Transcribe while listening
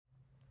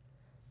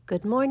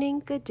Good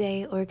morning, good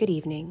day, or good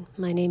evening.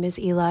 My name is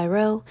Eli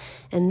Rowe,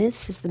 and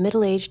this is the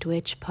Middle-Aged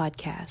Witch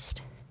podcast.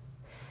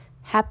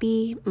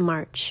 Happy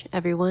March,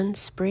 everyone.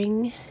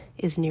 Spring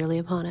is nearly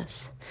upon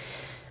us.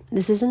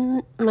 This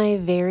isn't my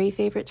very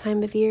favorite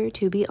time of year,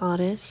 to be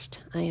honest.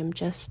 I am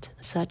just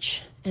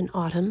such an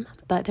autumn,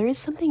 but there is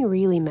something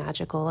really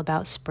magical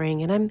about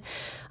spring, and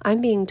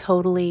I'm being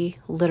totally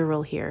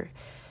literal here.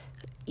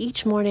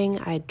 Each morning,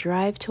 I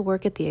drive to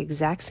work at the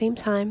exact same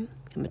time.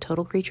 I'm a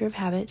total creature of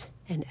habit,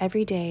 and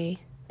every day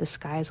the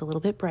sky is a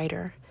little bit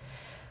brighter.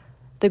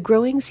 The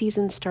growing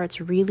season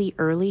starts really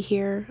early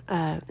here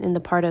in the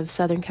part of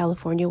Southern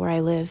California where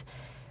I live,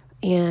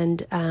 and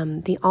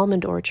the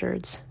almond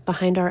orchards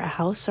behind our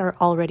house are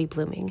already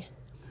blooming.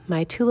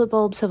 My tulip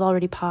bulbs have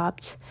already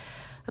popped,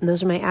 and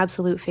those are my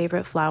absolute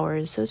favorite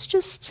flowers, so it's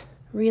just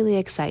really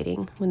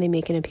exciting when they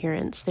make an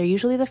appearance. They're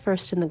usually the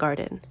first in the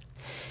garden.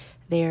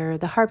 They're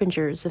the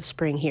harbingers of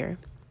spring here.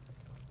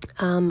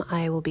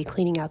 I will be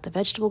cleaning out the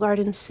vegetable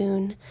gardens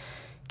soon,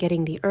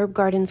 getting the herb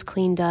gardens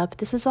cleaned up.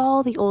 This is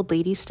all the old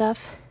lady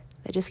stuff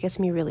that just gets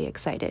me really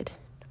excited.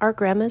 Our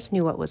grandmas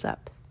knew what was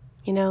up.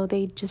 You know,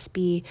 they'd just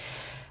be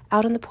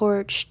out on the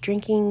porch,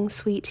 drinking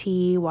sweet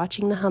tea,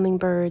 watching the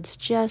hummingbirds,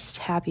 just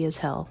happy as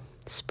hell.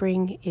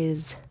 Spring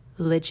is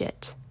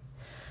legit.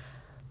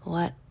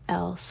 What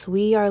else?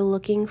 We are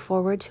looking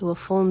forward to a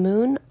full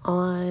moon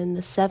on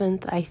the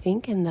 7th, I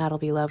think, and that'll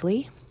be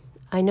lovely.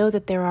 I know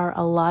that there are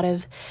a lot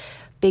of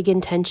big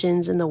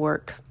intentions in the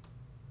work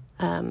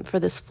for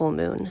this full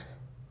moon.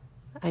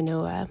 I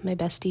know my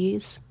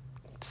besties,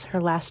 it's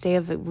her last day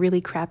of a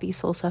really crappy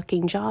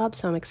soul-sucking job,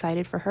 so I'm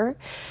excited for her.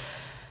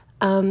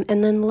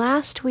 And then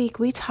last week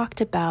we talked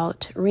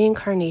about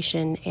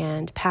reincarnation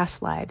and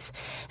past lives,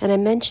 and I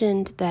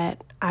mentioned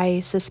that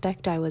I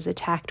suspect I was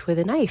attacked with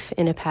a knife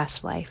in a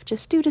past life,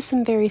 just due to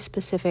some very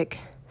specific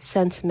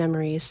sense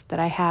memories that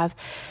I have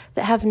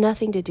that have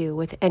nothing to do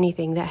with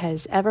anything that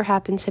has ever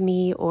happened to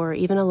me or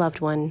even a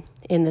loved one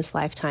in this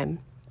lifetime.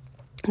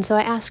 And so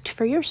I asked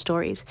for your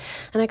stories,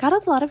 and I got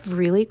a lot of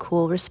really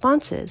cool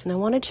responses, and I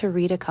wanted to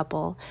read a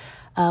couple.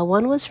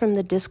 One was from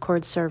the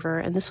Discord server,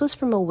 and this was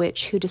from a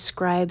witch who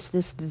describes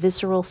this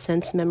visceral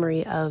sense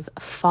memory of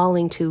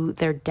falling to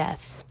their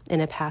death in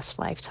a past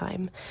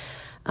lifetime.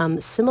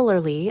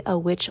 Similarly, a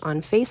witch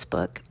on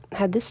Facebook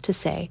had this to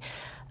say: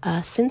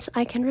 since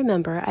I can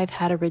remember, I've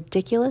had a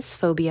ridiculous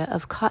phobia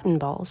of cotton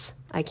balls.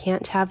 I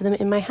can't have them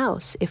in my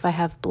house. If I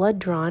have blood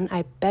drawn,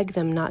 I beg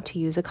them not to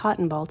use a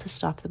cotton ball to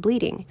stop the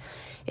bleeding.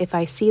 If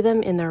I see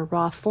them in their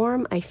raw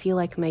form, I feel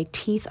like my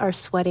teeth are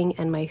sweating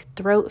and my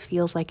throat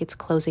feels like it's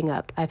closing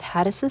up. I've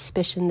had a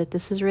suspicion that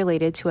this is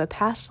related to a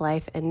past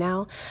life, and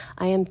now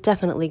I am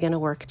definitely going to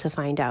work to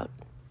find out.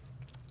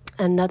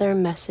 Another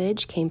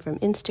message came from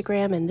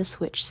Instagram, and this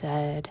witch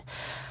said,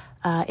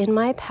 in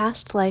my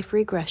past life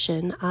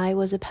regression, I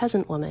was a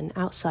peasant woman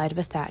outside of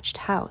a thatched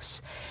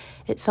house.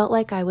 It felt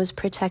like I was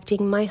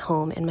protecting my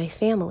home and my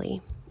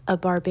family. A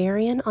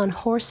barbarian on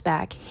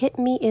horseback hit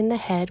me in the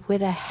head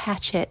with a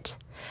hatchet.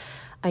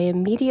 I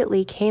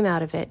immediately came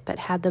out of it, but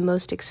had the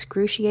most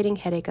excruciating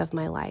headache of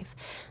my life.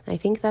 I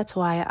think that's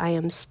why I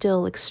am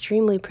still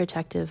extremely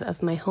protective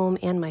of my home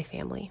and my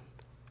family.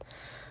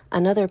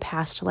 Another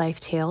past life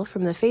tale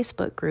from the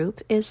Facebook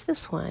group is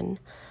this one.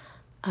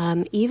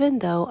 Even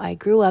though I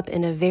grew up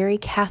in a very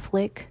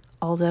Catholic,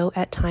 although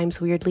at times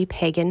weirdly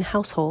pagan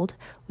household,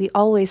 we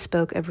always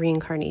spoke of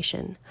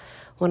reincarnation.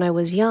 When I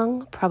was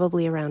young,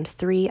 probably around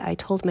 3, I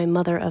told my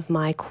mother of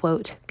my,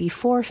 quote,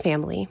 before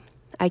family.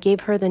 I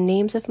gave her the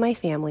names of my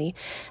family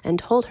and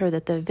told her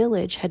that the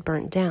village had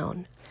burnt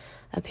down.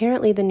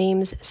 Apparently the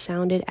names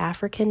sounded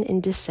African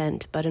in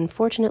descent, but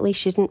unfortunately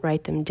she didn't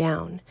write them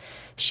down.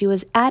 She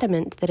was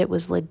adamant that it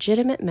was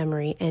legitimate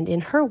memory, and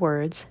in her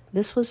words,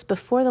 this was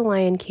before the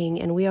Lion King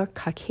and we are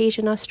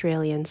Caucasian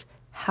Australians.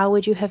 How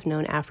would you have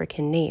known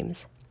African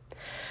names?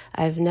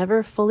 I've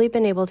never fully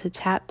been able to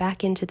tap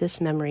back into this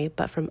memory,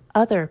 but from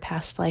other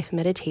past life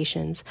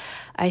meditations,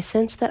 I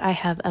sense that I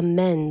have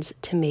amends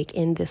to make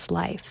in this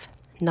life.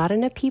 Not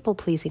in a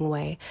people-pleasing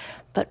way,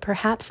 but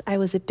perhaps I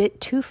was a bit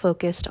too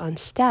focused on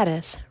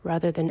status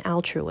rather than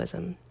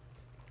altruism.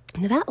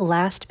 Now, that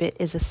last bit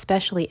is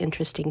especially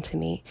interesting to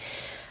me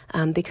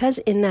because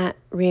in that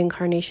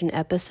reincarnation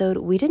episode,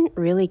 we didn't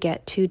really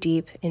get too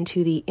deep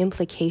into the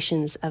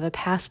implications of a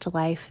past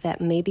life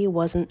that maybe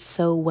wasn't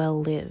so well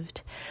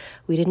lived.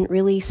 We didn't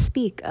really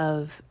speak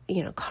of,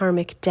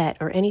 karmic debt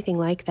or anything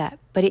like that,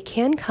 but it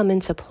can come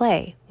into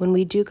play when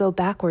we do go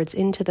backwards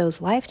into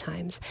those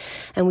lifetimes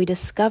and we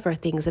discover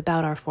things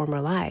about our former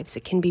lives.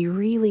 It can be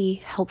really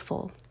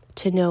helpful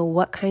to know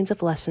what kinds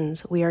of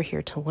lessons we are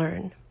here to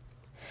learn.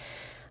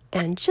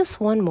 And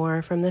just one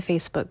more from the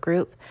Facebook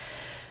group.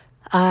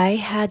 I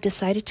had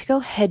decided to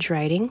go hedge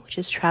riding, which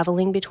is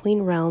traveling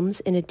between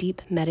realms in a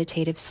deep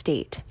meditative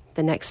state.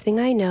 The next thing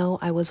I know,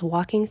 I was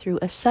walking through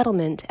a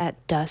settlement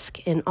at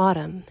dusk in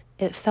autumn.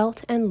 It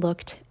felt and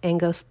looked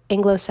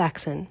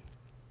Anglo-Saxon.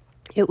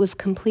 It was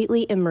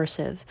completely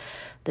immersive.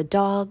 The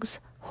dogs,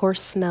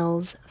 horse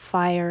smells,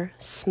 fire,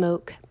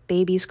 smoke,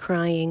 babies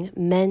crying,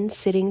 men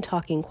sitting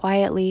talking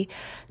quietly,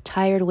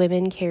 tired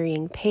women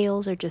carrying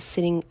pails or just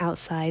sitting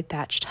outside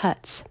thatched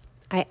huts.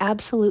 I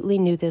absolutely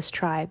knew this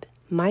tribe.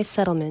 My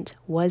settlement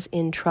was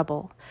in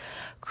trouble.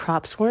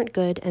 Crops weren't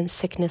good and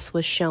sickness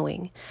was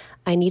showing.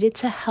 I needed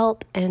to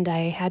help, and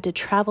I had to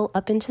travel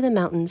up into the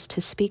mountains to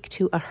speak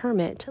to a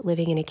hermit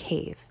living in a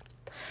cave.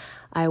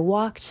 I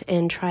walked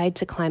and tried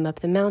to climb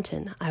up the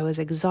mountain. I was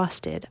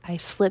exhausted. I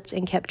slipped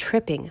and kept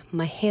tripping.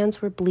 My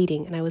hands were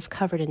bleeding and I was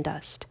covered in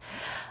dust.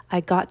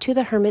 I got to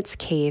the hermit's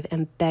cave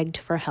and begged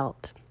for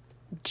help.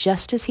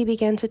 Just as he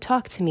began to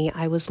talk to me,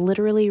 I was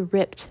literally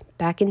ripped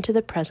back into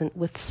the present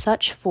with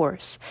such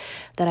force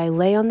that I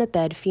lay on the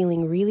bed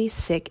feeling really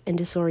sick and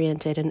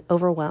disoriented and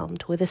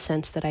overwhelmed with a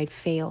sense that I'd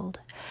failed.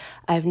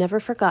 I've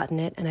never forgotten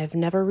it, and I've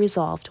never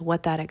resolved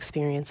what that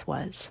experience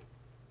was.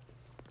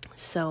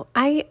 So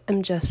I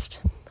am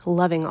just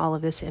loving all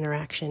of this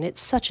interaction.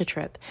 It's such a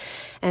trip.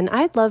 And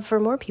I'd love for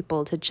more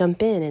people to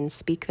jump in and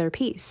speak their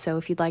piece. So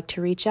if you'd like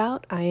to reach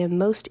out, I am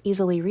most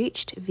easily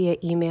reached via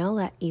email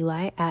at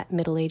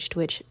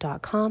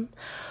eli@middleagedwitch.com,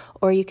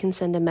 or you can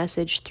send a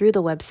message through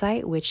the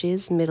website, which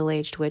is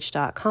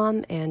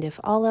middleagedwitch.com. And if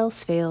all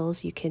else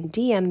fails, you can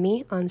DM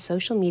me on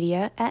social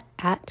media at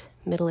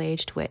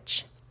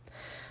middleagedwitch.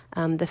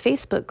 The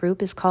Facebook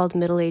group is called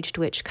Middle Aged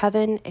Witch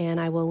Coven, and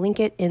I will link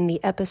it in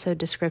the episode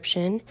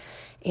description.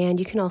 And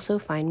you can also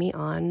find me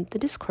on the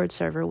Discord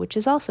server, which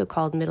is also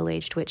called Middle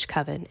Aged Witch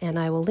Coven, and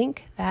I will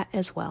link that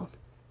as well.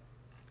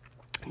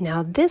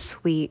 Now,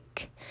 this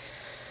week,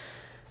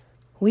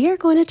 we are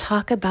going to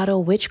talk about a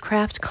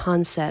witchcraft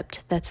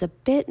concept that's a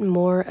bit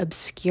more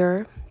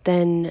obscure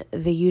than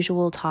the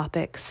usual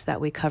topics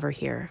that we cover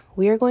here.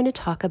 We are going to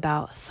talk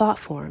about thought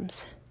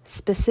forms.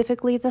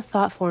 Specifically the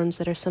thought forms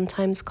that are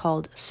sometimes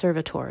called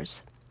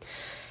servitors.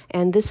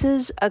 And this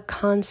is a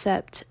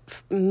concept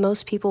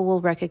most people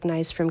will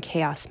recognize from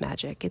chaos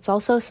magic. It's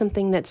also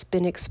something that's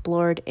been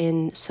explored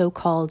in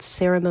so-called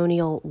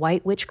ceremonial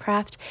white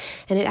witchcraft,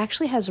 and it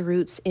actually has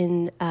roots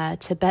in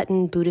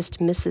Tibetan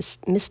Buddhist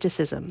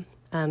mysticism,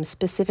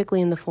 specifically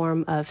in the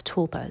form of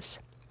tulpas.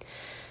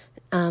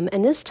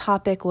 And this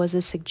topic was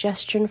a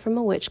suggestion from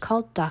a witch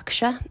called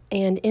Daksha.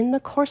 And in the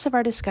course of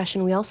our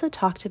discussion, we also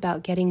talked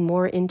about getting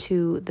more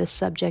into the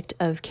subject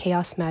of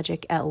chaos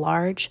magic at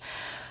large.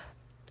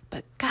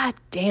 But god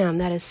damn,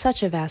 that is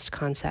such a vast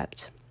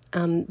concept.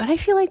 But I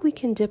feel like we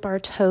can dip our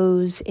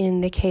toes in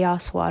the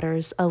chaos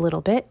waters a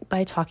little bit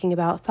by talking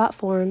about thought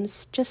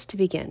forms just to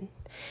begin.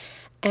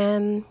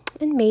 And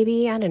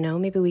maybe, I don't know,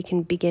 maybe we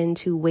can begin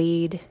to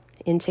wade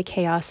into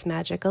chaos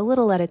magic a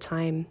little at a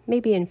time,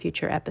 maybe in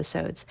future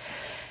episodes.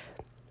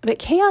 But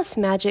chaos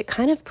magic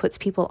kind of puts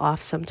people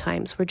off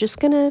sometimes. We're just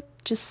going to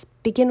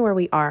begin where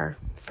we are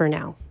for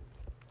now.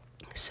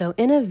 So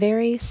in a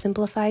very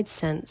simplified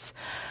sense,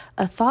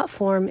 a thought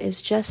form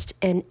is just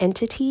an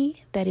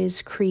entity that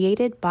is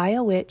created by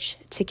a witch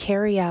to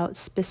carry out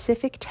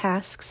specific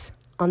tasks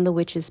on the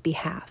witch's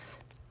behalf.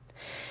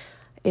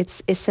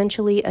 It's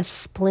essentially a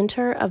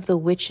splinter of the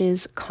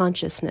witch's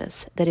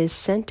consciousness that is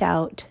sent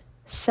out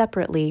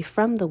separately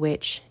from the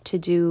witch to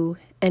do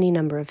any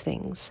number of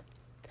things.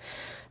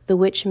 The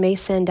witch may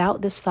send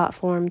out this thought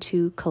form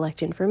to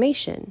collect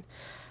information.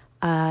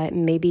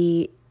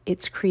 Maybe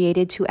it's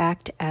created to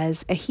act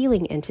as a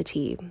healing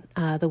entity.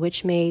 The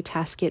witch may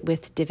task it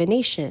with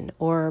divination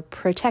or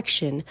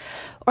protection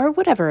or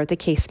whatever the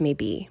case may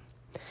be.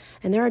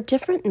 And there are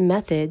different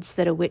methods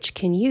that a witch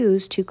can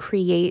use to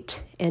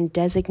create and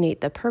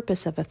designate the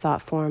purpose of a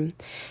thought form,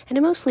 and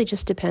it mostly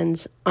just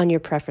depends on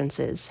your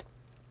preferences.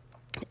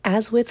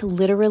 As with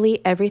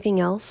literally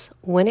everything else,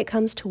 when it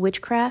comes to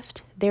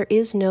witchcraft, there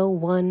is no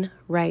one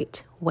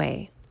right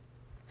way.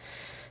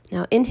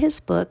 Now, in his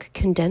book,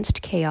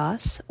 Condensed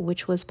Chaos,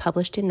 which was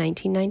published in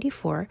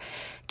 1994,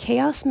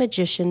 chaos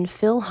magician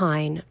Phil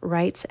Hine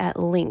writes at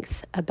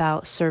length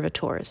about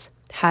servitors,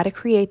 how to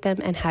create them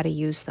and how to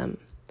use them.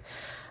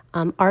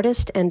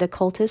 Artist and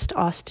occultist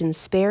Austin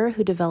Spare,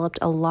 who developed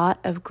a lot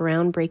of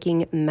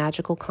groundbreaking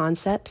magical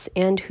concepts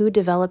and who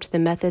developed the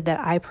method that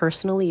I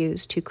personally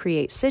use to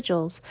create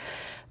sigils,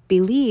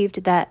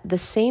 believed that the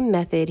same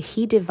method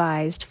he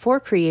devised for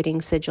creating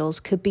sigils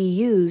could be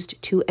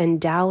used to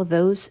endow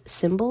those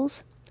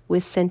symbols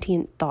with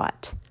sentient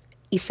thought,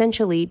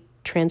 essentially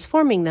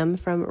transforming them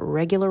from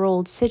regular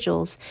old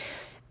sigils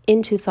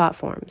into thought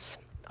forms,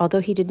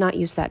 although he did not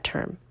use that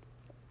term.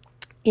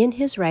 In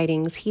his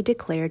writings, he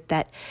declared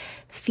that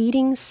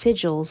feeding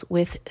sigils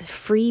with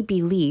free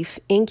belief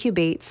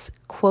incubates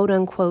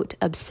quote-unquote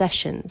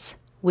obsessions,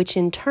 which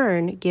in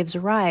turn gives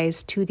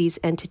rise to these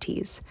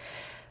entities.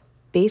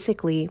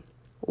 Basically,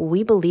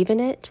 we believe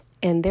in it,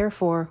 and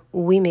therefore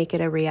we make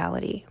it a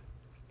reality.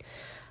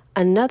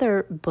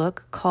 Another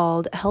book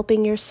called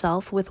Helping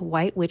Yourself with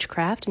White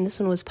Witchcraft, and this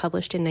one was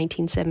published in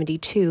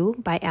 1972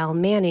 by Al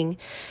Manning,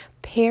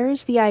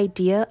 pares the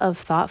idea of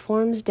thought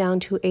forms down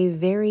to a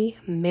very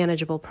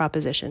manageable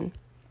proposition.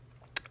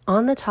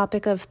 On the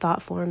topic of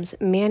thought forms,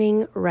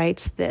 Manning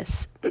writes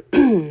this: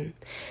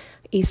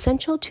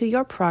 Essential to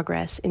your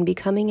progress in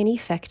becoming an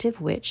effective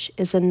witch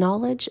is a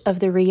knowledge of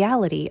the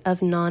reality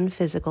of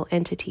non-physical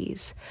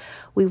entities.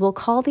 We will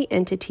call the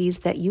entities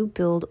that you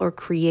build or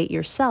create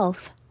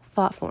yourself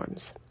thought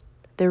forms.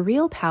 The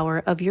real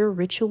power of your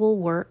ritual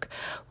work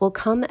will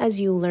come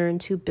as you learn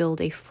to build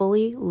a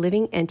fully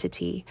living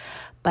entity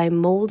by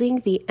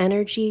molding the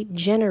energy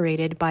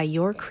generated by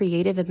your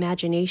creative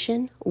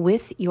imagination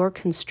with your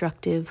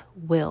constructive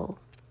will.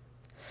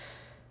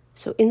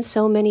 So in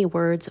so many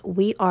words,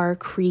 we are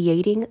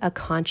creating a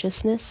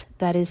consciousness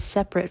that is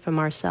separate from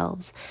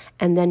ourselves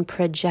and then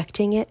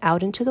projecting it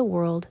out into the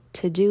world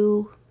to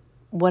do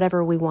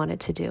whatever we want it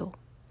to do.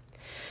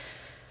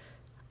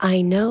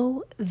 I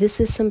know this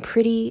is some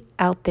pretty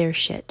out there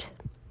shit,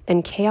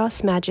 and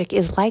chaos magic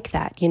is like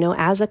that.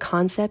 As a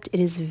concept,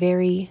 it is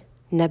very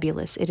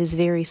nebulous. It is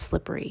very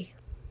slippery.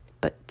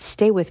 But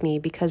stay with me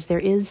because there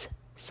is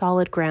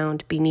solid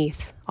ground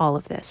beneath all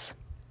of this.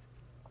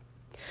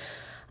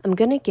 I'm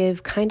going to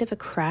give kind of a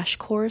crash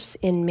course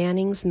in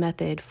Manning's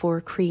method for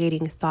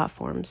creating thought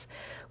forms,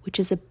 which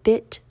is a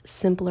bit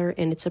simpler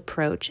in its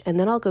approach. And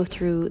then I'll go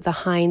through the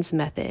Hines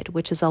method,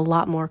 which is a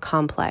lot more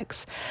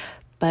complex.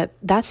 But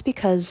that's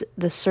because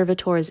the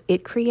servitors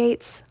it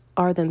creates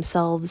are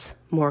themselves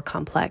more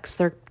complex.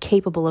 They're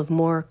capable of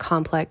more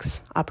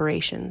complex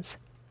operations.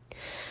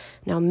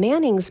 Now,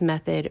 Manning's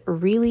method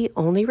really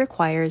only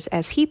requires,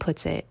 as he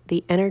puts it,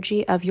 the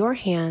energy of your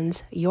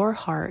hands, your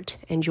heart,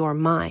 and your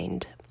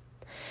mind.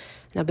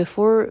 Now,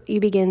 before you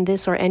begin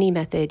this or any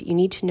method, you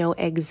need to know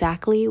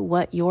exactly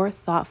what your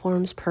thought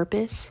form's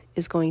purpose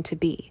is going to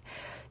be.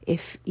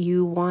 If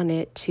you want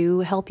it to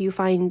help you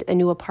find a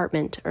new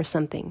apartment or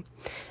something,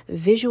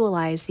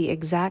 visualize the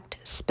exact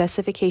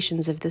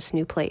specifications of this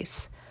new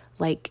place,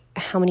 like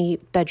how many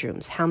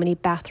bedrooms, how many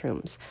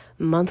bathrooms,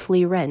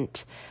 monthly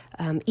rent,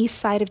 east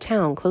side of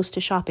town, close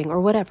to shopping,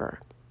 or whatever.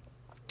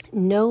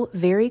 Know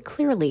very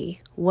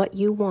clearly what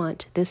you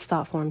want this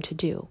thought form to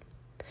do.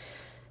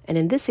 And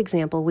in this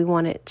example, we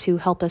want it to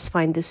help us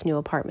find this new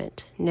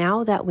apartment.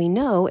 Now that we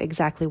know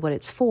exactly what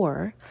it's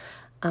for,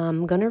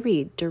 I'm going to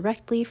read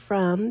directly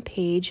from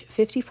page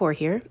 54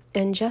 here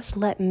and just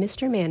let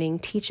Mr. Manning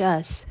teach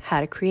us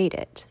how to create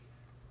it.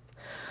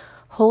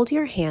 Hold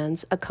your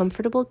hands a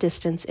comfortable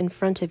distance in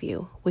front of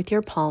you with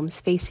your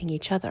palms facing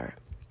each other.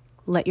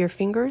 Let your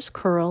fingers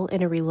curl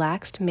in a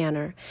relaxed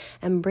manner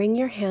and bring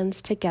your hands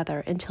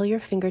together until your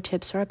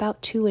fingertips are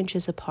about 2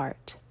 inches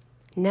apart.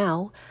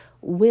 Now,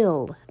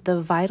 will the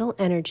vital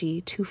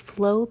energy to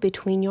flow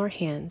between your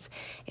hands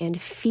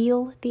and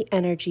feel the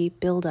energy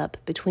build up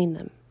between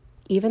them.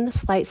 Even the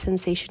slight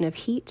sensation of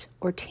heat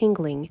or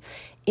tingling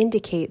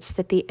indicates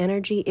that the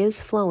energy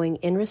is flowing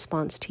in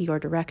response to your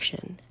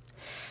direction.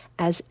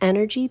 As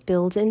energy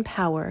builds in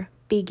power,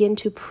 begin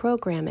to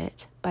program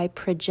it by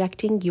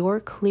projecting your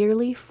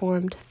clearly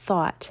formed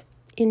thought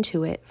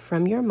into it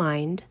from your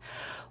mind,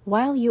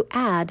 while you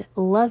add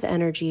love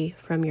energy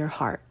from your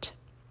heart.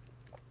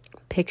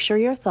 Picture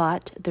your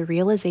thought, the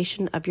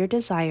realization of your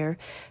desire,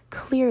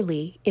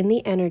 clearly in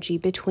the energy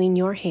between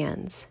your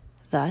hands.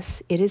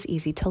 Thus, it is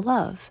easy to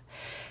love.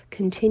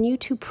 Continue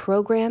to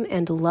program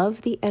and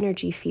love the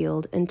energy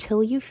field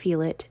until you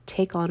feel it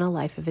take on a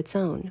life of its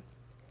own.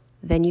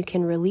 Then you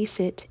can release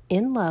it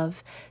in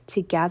love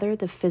to gather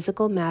the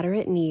physical matter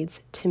it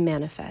needs to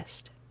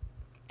manifest.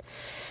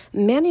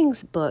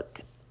 Manning's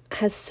book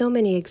has so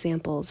many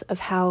examples of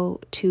how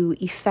to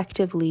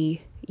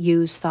effectively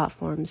use thought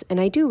forms,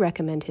 and I do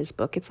recommend his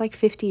book. It's like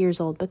 50 years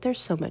old, but there's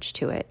so much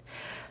to it.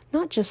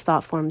 Not just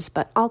thought forms,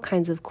 but all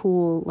kinds of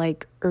cool,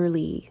 like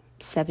early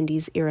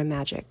 70s era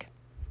magic.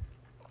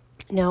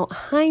 Now,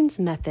 Hines'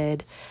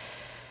 method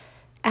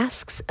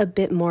asks a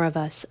bit more of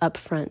us up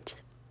front,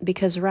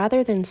 because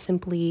rather than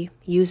simply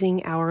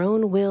using our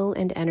own will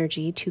and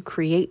energy to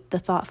create the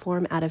thought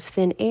form out of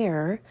thin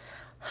air,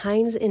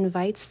 Hines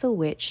invites the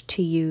witch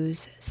to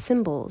use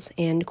symbols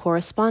and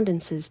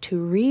correspondences to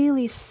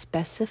really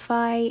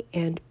specify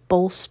and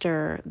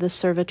bolster the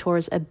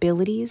servitor's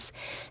abilities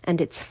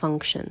and its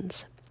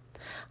functions.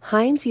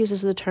 Hines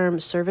uses the term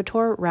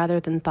servitor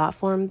rather than thought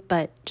form,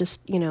 but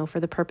just, for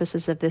the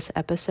purposes of this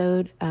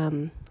episode,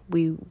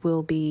 we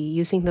will be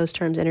using those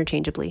terms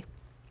interchangeably.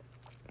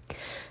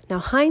 Now,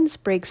 Hines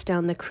breaks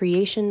down the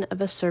creation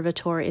of a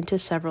servitor into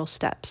several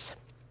steps.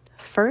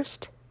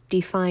 First,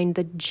 define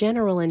the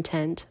general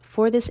intent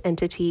for this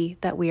entity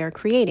that we are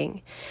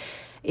creating.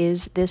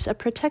 Is this a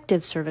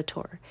protective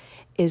servitor?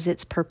 Is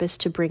its purpose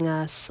to bring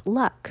us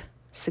luck,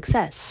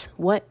 success?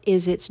 What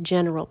is its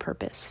general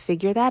purpose?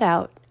 Figure that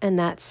out, and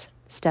that's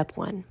step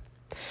 1.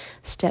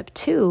 Step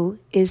 2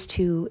 is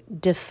to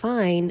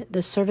define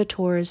the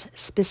servitor's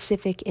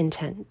specific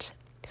intent.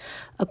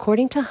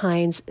 According to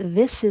Hines,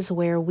 this is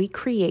where we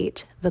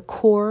create the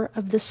core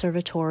of the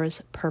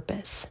servitor's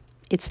purpose,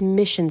 its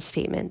mission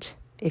statement,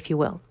 if you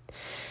will.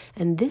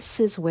 And this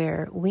is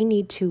where we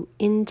need to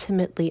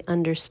intimately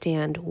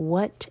understand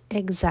what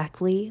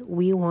exactly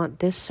we want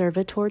this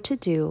servitor to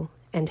do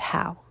and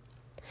how.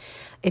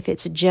 If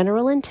its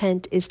general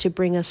intent is to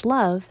bring us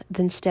love,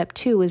 then step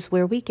 2 is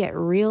where we get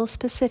real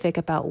specific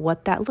about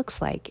what that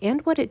looks like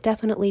and what it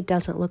definitely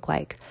doesn't look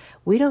like.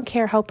 We don't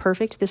care how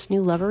perfect this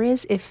new lover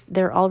is if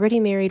they're already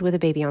married with a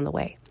baby on the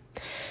way.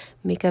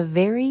 Make a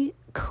very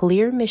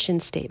clear mission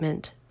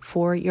statement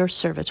for your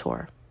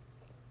servitor.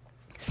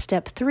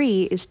 Step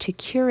 3 is to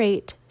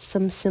curate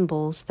some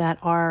symbols that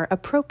are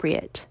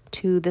appropriate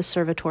to the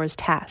servitor's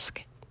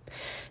task.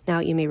 Now,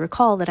 you may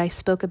recall that I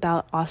spoke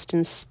about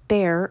Austin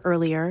Spare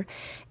earlier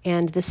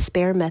and the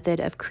Spare method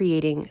of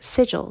creating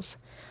sigils.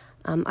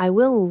 I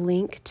will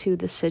link to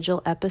the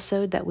sigil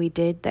episode that we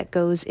did that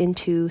goes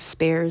into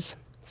Spare's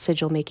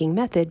sigil making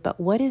method, but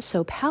what is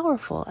so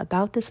powerful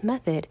about this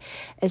method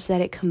is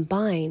that it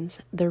combines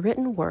the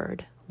written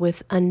word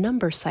with a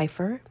number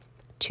cipher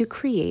to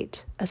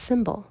create a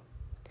symbol.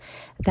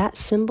 That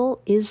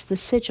symbol is the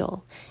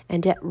sigil,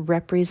 and it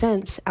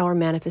represents our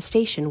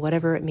manifestation,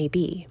 whatever it may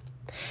be.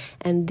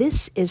 And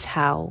this is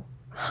how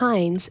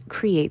Hines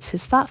creates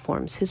his thought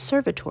forms, his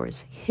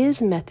servitors.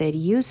 His method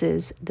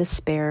uses the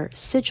Spare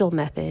sigil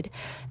method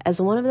as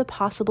one of the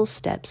possible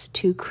steps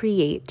to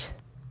create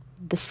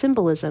the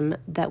symbolism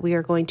that we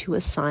are going to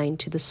assign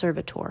to the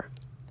servitor.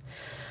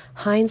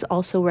 Hines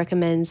also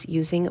recommends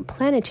using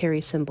planetary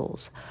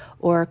symbols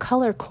or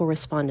color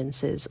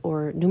correspondences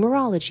or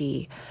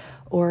numerology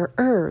or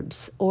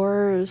herbs,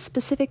 or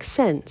specific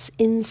scents,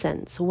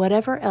 incense,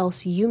 whatever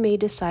else you may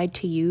decide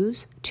to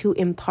use to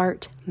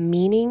impart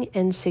meaning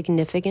and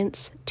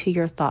significance to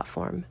your thought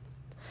form.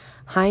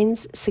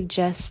 Hines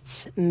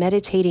suggests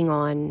meditating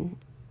on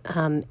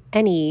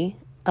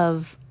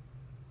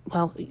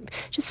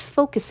just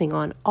focusing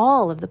on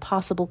all of the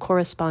possible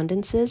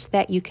correspondences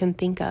that you can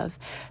think of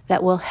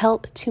that will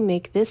help to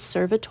make this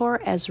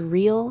servitor as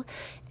real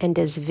and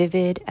as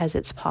vivid as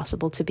it's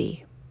possible to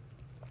be.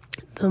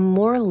 The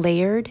more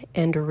layered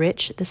and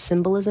rich the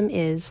symbolism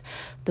is,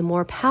 the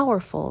more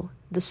powerful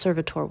the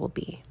servitor will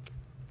be.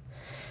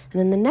 And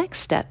then the next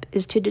step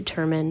is to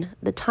determine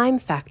the time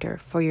factor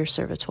for your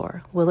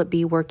servitor. Will it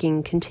be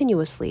working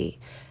continuously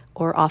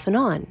or off and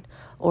on,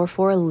 or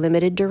for a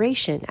limited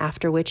duration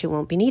after which it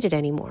won't be needed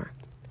anymore?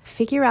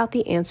 Figure out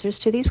the answers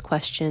to these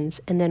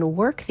questions and then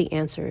work the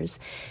answers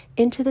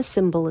into the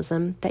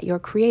symbolism that you're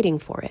creating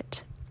for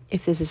it.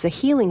 If this is a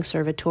healing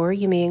servitor,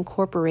 you may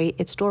incorporate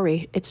its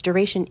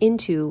duration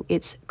into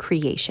its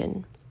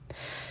creation.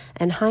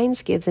 And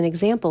Hines gives an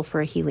example for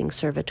a healing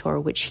servitor,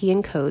 which he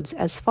encodes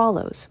as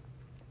follows.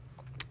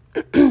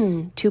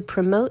 To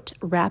promote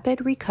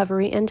rapid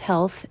recovery and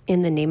health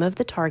in the name of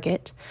the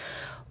target,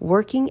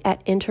 working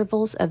at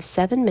intervals of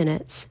 7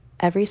 minutes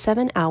every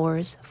 7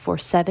 hours for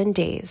 7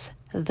 days,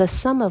 the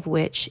sum of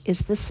which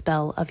is the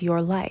spell of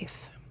your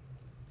life.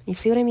 You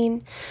see what I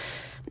mean?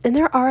 And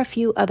there are a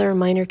few other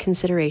minor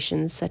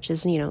considerations, such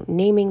as,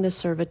 naming the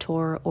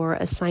servitor or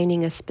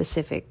assigning a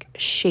specific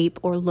shape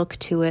or look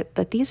to it,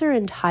 but these are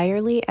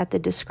entirely at the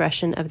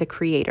discretion of the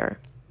creator.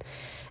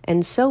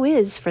 And so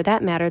is, for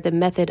that matter, the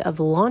method of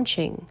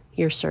launching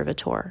your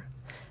servitor.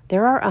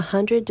 There are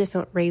 100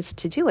 different ways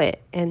to do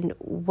it, and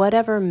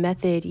whatever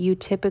method you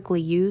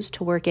typically use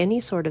to work any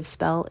sort of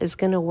spell is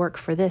going to work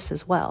for this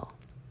as well.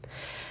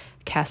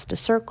 Cast a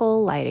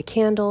circle, light a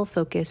candle,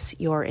 focus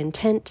your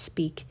intent,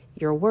 speak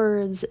your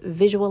words,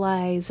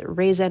 visualize,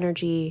 raise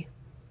energy,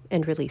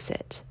 and release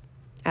it.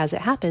 As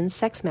it happens,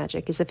 sex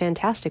magic is a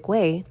fantastic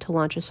way to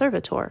launch a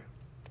servitor.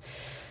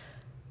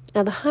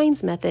 Now, the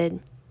Hines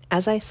method,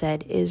 as I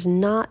said, is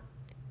not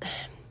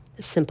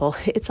simple.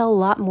 It's a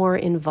lot more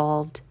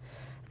involved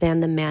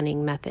than the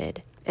Manning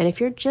method. And if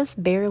you're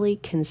just barely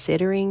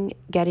considering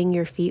getting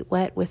your feet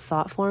wet with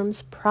thought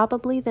forms,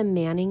 probably the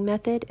Manning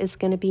method is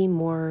going to be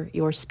more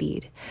your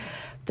speed.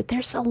 But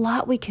there's a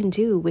lot we can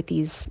do with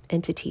these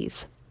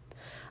entities.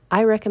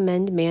 I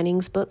recommend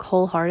Manning's book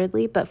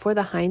wholeheartedly, but for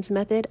the Hines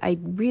method, I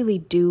really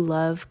do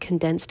love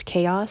Condensed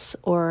Chaos,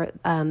 or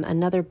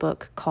another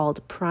book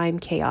called Prime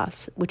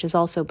Chaos, which is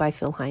also by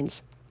Phil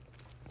Hines.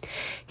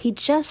 He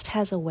just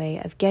has a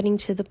way of getting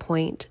to the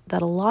point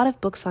that a lot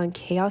of books on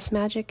chaos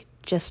magic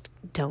just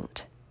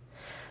don't.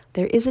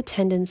 There is a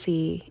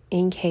tendency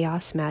in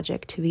chaos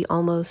magic to be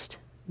almost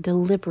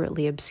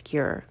deliberately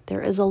obscure.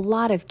 There is a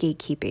lot of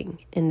gatekeeping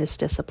in this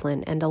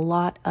discipline and a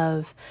lot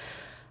of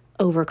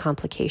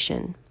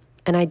overcomplication.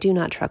 And I do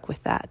not truck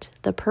with that.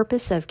 The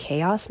purpose of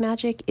chaos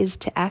magic is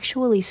to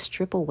actually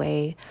strip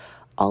away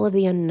all of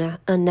the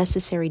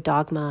unnecessary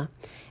dogma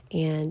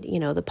and,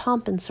 the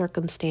pomp and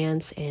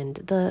circumstance and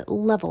the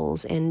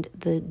levels and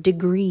the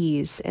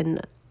degrees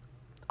and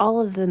all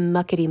of the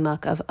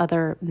muckety-muck of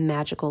other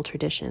magical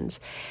traditions.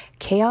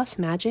 Chaos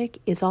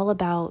magic is all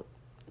about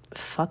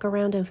fuck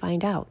around and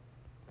find out.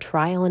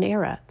 Trial and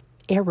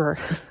error.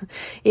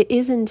 It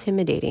is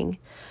intimidating,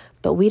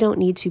 but we don't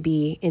need to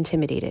be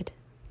intimidated.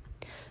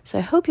 So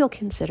I hope you'll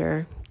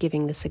consider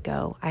giving this a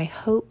go. I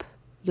hope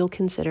you'll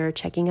consider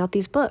checking out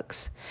these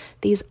books.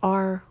 These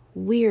are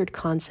weird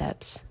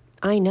concepts.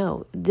 I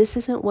know this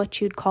isn't what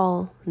you'd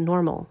call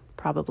normal,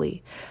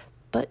 probably.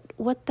 But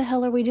what the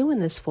hell are we doing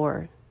this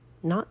for?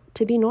 Not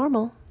to be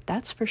normal,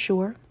 that's for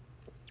sure.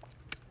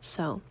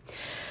 So,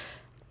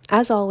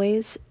 as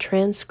always,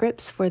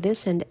 transcripts for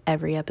this and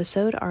every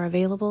episode are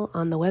available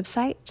on the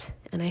website,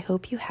 and I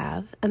hope you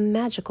have a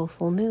magical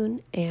full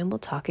moon, and we'll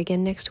talk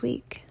again next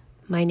week.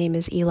 My name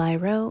is Eli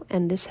Rowe,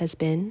 and this has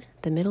been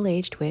the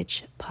Middle-Aged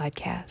Witch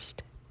Podcast.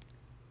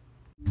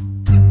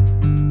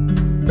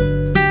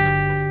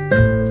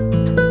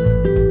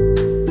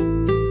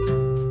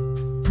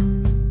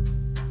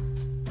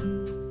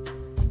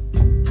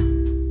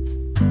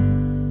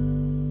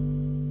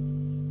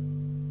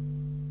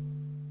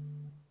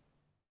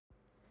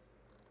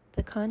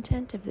 The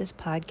content of this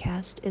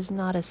podcast is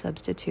not a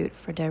substitute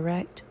for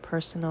direct,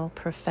 personal,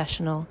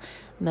 professional,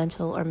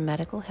 mental, or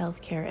medical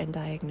health care and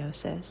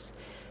diagnosis.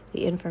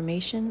 The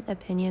information,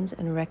 opinions,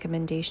 and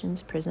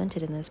recommendations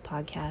presented in this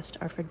podcast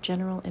are for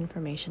general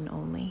information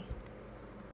only.